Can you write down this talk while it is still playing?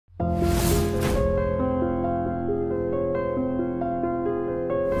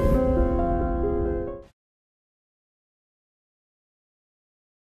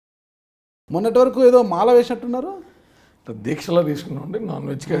మొన్నటి వరకు ఏదో మాల వేసినట్టున్నారు. దీక్షలో తీసుకున్నామండి, నాన్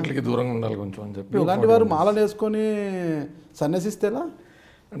వెజ్ వాటికి దూరంగా ఉండాలి కొంచెం అని చెప్పి. ఇలాంటి వారు మాలను వేసుకొని సన్యాసిస్తేలా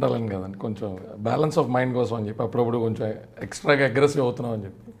అంటే అలాని కాదండి, కొంచెం బ్యాలెన్స్ ఆఫ్ మైండ్ కోసం అని చెప్పి అప్పుడప్పుడు కొంచెం ఎక్స్ట్రాగా అగ్రెసివ్ అవుతున్నాం అని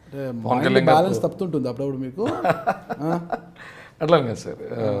చెప్పి. బ్యాలెన్స్ తప్పుతుంటుంది అప్పుడప్పుడు మీకు. అట్లానే కదా సార్,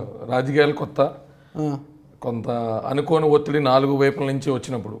 రాజకీయాలు కొత్త, కొంత అనుకోని ఒత్తిడి 4 వైపుల నుంచి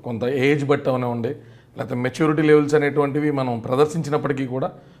వచ్చినప్పుడు కొంత ఏజ్ బట్టి అవనివ్వండి, లేకపోతే మెచ్యూరిటీ లెవెల్స్ అనేటువంటివి మనం ప్రదర్శించినప్పటికీ కూడా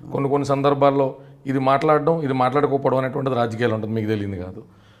కొన్ని సందర్భాల్లో ఇది మాట్లాడడం, ఇది మాట్లాడుకోకపోవడం అనేటువంటిది రాజకీయాలు ఉంటుంది, మీకు తెలియదు కాదు.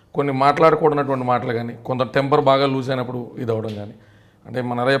 కొన్ని మాట్లాడకూడనటువంటి మాటలు కానీ, కొంత టెంపర్ బాగా లూజ్ అయినప్పుడు ఇది అవ్వడం కానీ, అంటే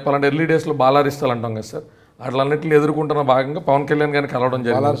మన చెప్పాలంటే ఎర్లీ డేస్లో బాలారిస్తాలు అంటాం కదా సార్, అట్లన్నింటిని ఎదుర్కొంటున్న భాగంగా పవన్ కళ్యాణ్ గారిని కలవడం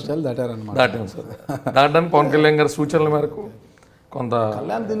జరిగింది. దాటాం సార్. దాటడానికి పవన్ కళ్యాణ్ గారి సూచనల మేరకు కొంత.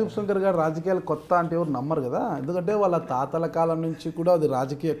 కళ్యాణ్ దిలీప్ శంకర్ గారు రాజకీయాలు కొత్త అంటే ఎవరు నమ్మరు కదా, ఎందుకంటే వాళ్ళ తాతల కాలం నుంచి కూడా అది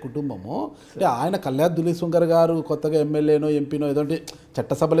రాజకీయ కుటుంబము. అంటే ఆయన కళ్యాణ్ దిలీప్ శంకర్ గారు కొత్తగా ఎమ్మెల్యేనో ఎంపీనో ఏదంటే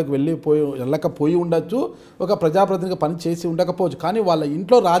చట్టసభలకు వెళ్ళకపోయి ఉండొచ్చు, ఒక ప్రజాప్రతినిధిగా పని చేసి ఉండకపోవచ్చు, కానీ వాళ్ళ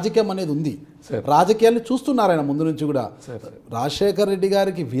ఇంట్లో రాజకీయం అనేది ఉంది, రాజకీయాన్ని చూస్తున్నారు ఆయన ముందు నుంచి కూడా. రాజశేఖర్ రెడ్డి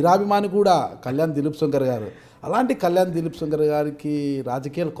గారికి వీరాభిమాని కూడా కళ్యాణ్ దిలీప్ శంకర్ గారు. అలాంటి కళ్యాణ్ దిలీప్ శంకర్ గారికి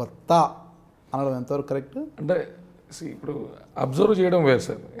రాజకీయాలు కొత్త అనడం ఎంతవరకు కరెక్ట్? అంటే ఇప్పుడు అబ్జర్వ్ చేయడం వేరు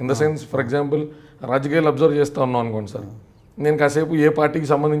sir, in the sense for example రాజకీయాలు అబ్జర్వ్ చేస్తూ ఉన్నాం అనుకోండి సార్, నేను కాసేపు ఏ పార్టీకి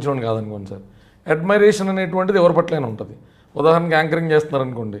సంబంధించిన కాదనుకోండి సార్, అడ్మైరేషన్ అనేటువంటిది ఎవరి పట్లైనా ఉంటుంది. ఉదాహరణకి యాంకరింగ్ చేస్తున్నారు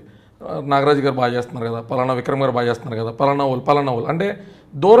అనుకోండి, నాగరాజు గారు బాగా చేస్తున్నారు కదా, పలానా విక్రమ్ గారు బాగా చేస్తున్నారు కదా, పలానా వాళ్ళు అంటే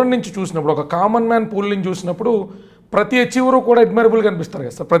దూరం నుంచి చూసినప్పుడు, ఒక కామన్ మ్యాన్ పూల్ నుంచి చూసినప్పుడు ప్రతి అచీవరు కూడా అడ్మైరబుల్గా అనిపిస్తారు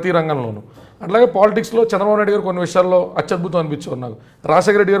కదా సార్ ప్రతి రంగంలోనూ. అట్లాగే పాలిటిక్స్లో చంద్రబాబు నాయుడు గారు కొన్ని విషయాల్లో అత్యద్భుతం అనిపించేవారు, నాకు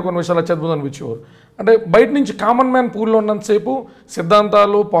రాజశేఖర రెడ్డి గారు కొన్ని విషయాలు అత్యద్భుతం అనిపించేవారు. అంటే బయట నుంచి కామన్ మ్యాన్ పూల్లో ఉన్నంతసేపు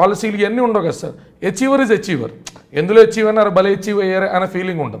సిద్ధాంతాలు, పాలసీలు ఇవన్నీ ఉండవు కదా సార్. అచీవర్ ఇస్ అచీవర్, ఎందులో అచీవ్ అయినారు, భలే అచీవ్ అయ్యారు అనే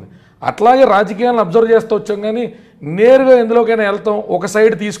ఫీలింగ్ ఉంటుంది. అట్లాగే రాజకీయాలను అబ్జర్వ్ చేస్తూ వచ్చాం, కానీ నేరుగా ఎందులోకైనా వెళ్తాం, ఒక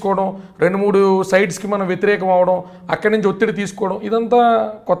సైడ్ తీసుకోవడం, 2-3 సైడ్స్కి మనం వ్యతిరేకం అవడం, అక్కడి నుంచి ఒత్తిడి తీసుకోవడం, ఇదంతా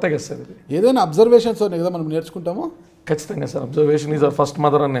కొత్తగా సార్. ఇది ఏదైనా అబ్జర్వేషన్స్ కదా మనం నేర్చుకుంటాము. ఖచ్చితంగా sir, observation is our first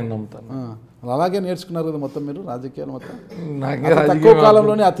mother అని నేను నమ్ముతాను. అలాగే నేర్చుకున్నారు కదా మొత్తం మీరు రాజకీయాలు మొత్తం. తక్కువ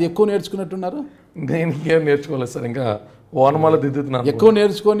కాలంలోనే అతి ఎక్కువ నేర్చుకున్నట్టున్నారు. నేను ఇంకేం నేర్చుకోలేదు సార్, ఇంకా ఓనమాల దిద్దుతున్నాను. ఎక్కువ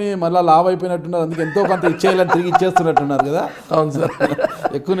నేర్చుకొని మళ్ళీ లావ్ అయిపోయినట్టున్నారు, అందుకే ఎంతో కొంత ఇచ్చేయాలని తిరిగి ఇచ్చేస్తున్నట్టున్నారు కదా. అవును సార్,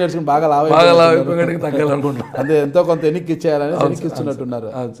 ఎక్కువ నేర్చుకుని బాగా లావ్ తగ్గాలనుకుంటున్నాను, అదే ఎంతో కొంత వెనక్కి ఇచ్చేయాలని వెనక్కి ఇస్తున్నట్టున్నారు.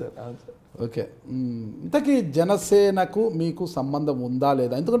 అవును సార్, అవును సార్. ఓకే, ఇంతకీ జనసేనకు మీకు సంబంధం ఉందా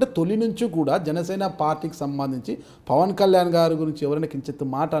లేదా? ఎందుకంటే తొలి నుంచి కూడా జనసేన పార్టీకి సంబంధించి పవన్ కళ్యాణ్ గారి గురించి ఎవరైనా కించిత్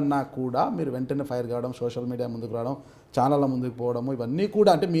మాట అన్నా కూడా మీరు వెంటనే ఫైర్ కావడం, సోషల్ మీడియా ముందుకు రావడం, ఛానళ్ళ ముందుకు పోవడము, ఇవన్నీ కూడా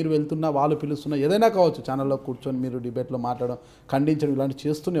అంటే మీరు వెళ్తున్నా, వాళ్ళు పిలుస్తున్నా, ఏదైనా కావచ్చు, ఛానల్లో కూర్చొని మీరు డిబేట్లో మాట్లాడడం, ఖండించడం, ఇలాంటివి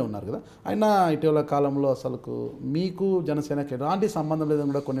చేస్తూనే ఉన్నారు కదా. అయినా ఇటీవల కాలంలో అసలుకు మీకు జనసేనకి ఎలాంటి సంబంధం లేదని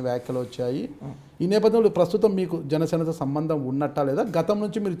కూడా కొన్ని వ్యాఖ్యలు వచ్చాయి. ఈ నేపథ్యంలో ప్రస్తుతం మీకు జనసేనతో సంబంధం ఉన్నట్టా లేదా? గతం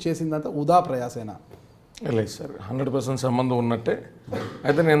నుంచి మీరు చేసిందంతా ఉదా ప్రయాసేనా? లేదు సార్, 100% సంబంధం ఉన్నట్టే.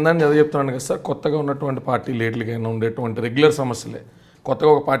 అయితే నేను ఎందాన్ని అదే చెప్తున్నాను కదా సార్, కొత్తగా ఉన్నటువంటి పార్టీ లీడర్లకైనా ఉండేటువంటి రెగ్యులర్ సమస్యలే. కొత్తగా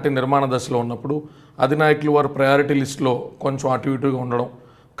ఒక పార్టీ నిర్మాణ దశలో ఉన్నప్పుడు అధినాయకులు వారి ప్రయారిటీ లిస్టులో కొంచెం అటు ఇటుగా ఉండడం,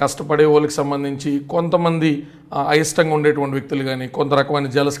 కష్టపడే వాళ్ళకి సంబంధించి కొంతమంది అయిష్టంగా ఉండేటువంటి వ్యక్తులు కానీ, కొంత రకమైన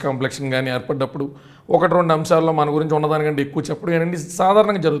జలస్ కాంప్లెక్షన్ కానీ ఏర్పడ్డప్పుడు 1-2 అంశాల్లో మన గురించి ఉన్నదానికంటే ఎక్కువ చెప్పడం ఇవన్నీ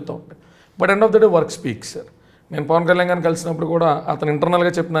సాధారణంగా జరుగుతూ ఉంటాయి. But end of the day work speaks sir. నేను పవన్ కళ్యాణ్ గారిని కలిసినప్పుడు కూడా అతను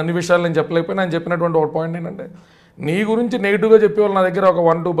ఇంటర్నల్గా చెప్పిన అన్ని విషయాలు నేను చెప్పలేకపోయినా, ఆయన చెప్పినటువంటి ఒక పాయింట్ ఏంటంటే, నీ గురించి నెగిటివ్గా చెప్పేవాళ్ళు నా దగ్గర ఒక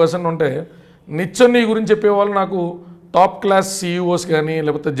 1-2% ఉంటే, నిత్యం నీ గురించి చెప్పేవాళ్ళు నాకు టాప్ క్లాస్ CEOs కానీ,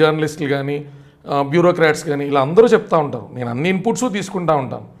 లేకపోతే జర్నలిస్టులు కానీ, బ్యూరోక్రాట్స్ కానీ, ఇలా అందరూ చెప్తూ ఉంటారు. నేను అన్ని ఇన్పుట్స్ తీసుకుంటూ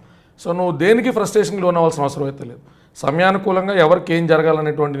ఉంటాను. సో నువ్వు దేనికి ఫ్రస్ట్రేషన్కి లోన్ అవ్వాల్సిన అవసరం అయితే లేదు. సమయానుకూలంగా ఎవరికి ఏం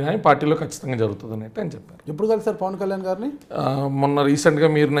జరగాలనేటువంటి న్యాయం పార్టీలో ఖచ్చితంగా జరుగుతుంది అన్నట్టు అని చెప్పారు. ఎప్పుడు కలిసారు పవన్ కళ్యాణ్ గారిని? మొన్న రీసెంట్గా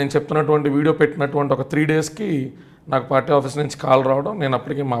మీరు నేను చెప్తున్నటువంటి వీడియో పెట్టినటువంటి ఒక 3 డేస్కి నాకు పార్టీ ఆఫీస్ నుంచి కాల్ రావడం. నేను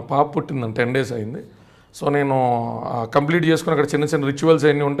అప్పటికి మా పాప పుట్టిందని 10 డేస్ అయింది. సో నేను కంప్లీట్ చేసుకుని అక్కడ చిన్న చిన్న రిచువల్స్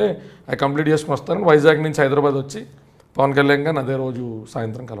అన్నీ ఉంటే అవి కంప్లీట్ చేసుకుని వస్తాను. వైజాగ్ నుంచి హైదరాబాద్ వచ్చి పవన్ కళ్యాణ్ గారిని అదే రోజు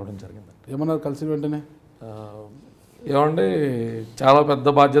సాయంత్రం కలవడం జరిగింది. ఏమన్నారు కలిసి వెంటనే? ఏమంటే చాలా పెద్ద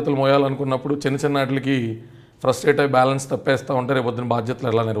బాధ్యతలు మోయాలనుకున్నప్పుడు చిన్న చిన్న వాటికి ఫ్రస్ట్రేట్ అయ్యి బ్యాలెన్స్ తప్పేస్తూ ఉంటే రేపు పొద్దున్న బాధ్యతలు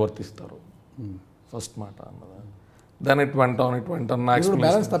ఎలా నిర్వర్తిస్తారు, ఫస్ట్ మాట అన్నదా. దాని ఇటువంటి నాకు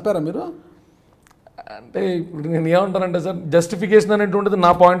బ్యాలెన్స్ తప్పారా మీరు? అంటే ఇప్పుడు నేను ఏమంటానంటే సార్, జస్టిఫికేషన్ అనేటువంటిది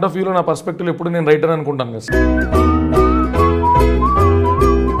నా పాయింట్ ఆఫ్ వ్యూలో, నా పర్స్పెక్టివ్లో ఎప్పుడు నేను రైటర్ అనుకుంటాను కదా సార్.